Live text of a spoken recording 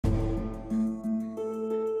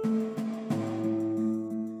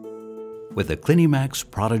With the CliniMACS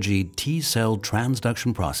Prodigy T-cell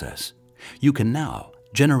transduction process, you can now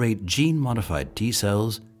generate gene-modified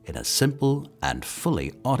T-cells in a simple and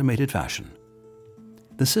fully automated fashion.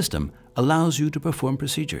 The system allows you to perform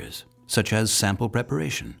procedures such as sample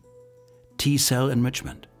preparation, T-cell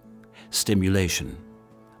enrichment, stimulation,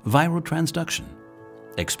 viral transduction,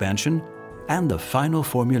 expansion, and the final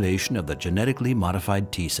formulation of the genetically modified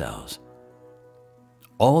T-cells.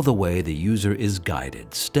 All the way the user is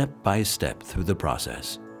guided step by step through the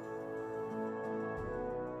process.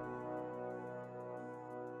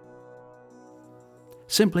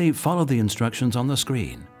 Simply follow the instructions on the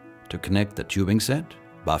screen to connect the tubing set,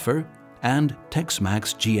 buffer, and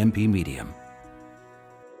TexMax GMP medium.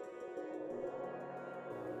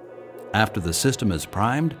 After the system is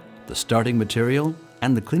primed, the starting material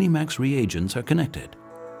and the CliniMACS reagents are connected.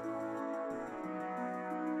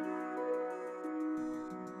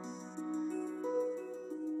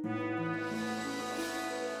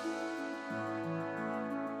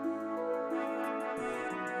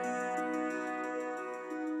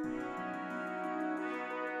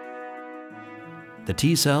 The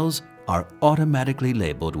T-cells are automatically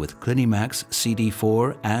labeled with CliniMACS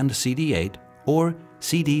CD4 and CD8 or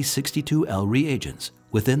CD62L reagents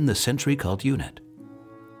within the Centri-Cult unit.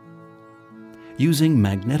 Using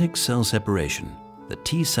magnetic cell separation, the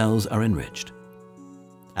T-cells are enriched.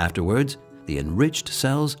 Afterwards, the enriched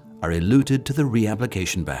cells are eluted to the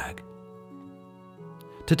reapplication bag.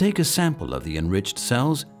 To take a sample of the enriched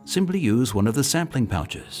cells, simply use one of the sampling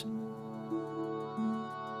pouches.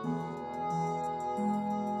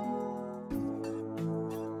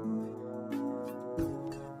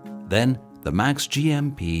 Then, the MACS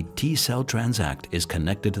GMP T-cell Transact is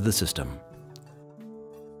connected to the system.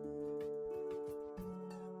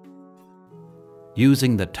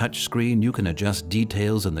 Using the touch screen, you can adjust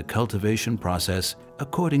details in the cultivation process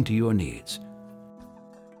according to your needs.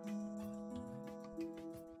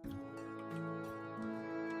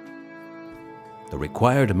 The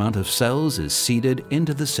required amount of cells is seeded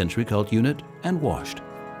into the Centri-Cult unit and washed.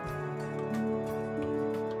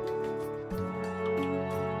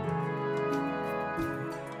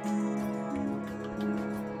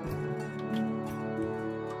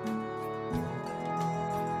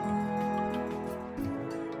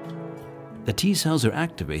 The T-cells are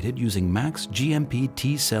activated using MACS GMP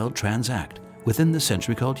T-cell Transact within the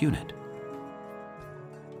Centri-Cult unit.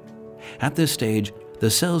 At this stage,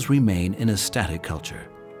 the cells remain in a static culture.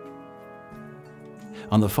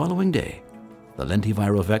 On the following day, the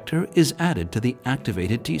lentiviral vector is added to the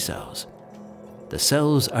activated T-cells. The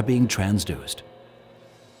cells are being transduced.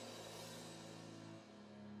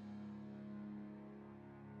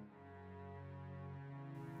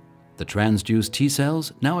 The transduced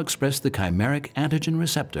T-cells now express the chimeric antigen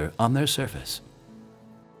receptor on their surface.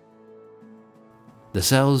 The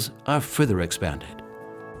cells are further expanded.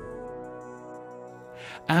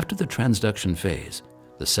 After the transduction phase,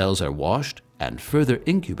 the cells are washed and further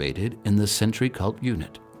incubated in the Centri-Cult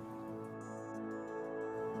unit.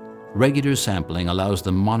 Regular sampling allows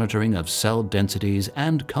the monitoring of cell densities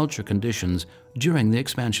and culture conditions during the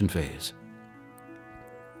expansion phase.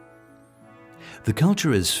 The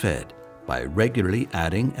culture is fed by regularly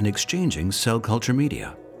adding and exchanging cell culture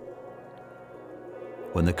media.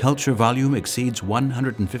 When the culture volume exceeds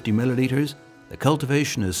 150 milliliters, the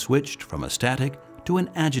cultivation is switched from a static to an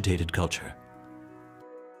agitated culture.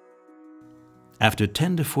 After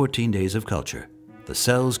 10 to 14 days of culture, the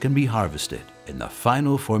cells can be harvested in the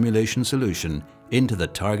final formulation solution into the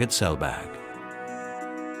target cell bag.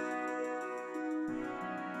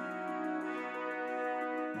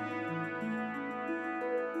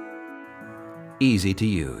 Easy to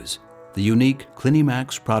use, the unique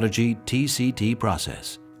CliniMACS Prodigy TCT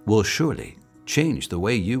process will surely change the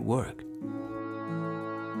way you work.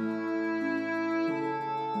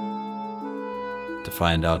 To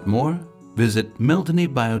find out more, visit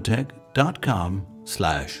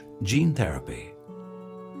miltenyibiotech.com/gene therapy.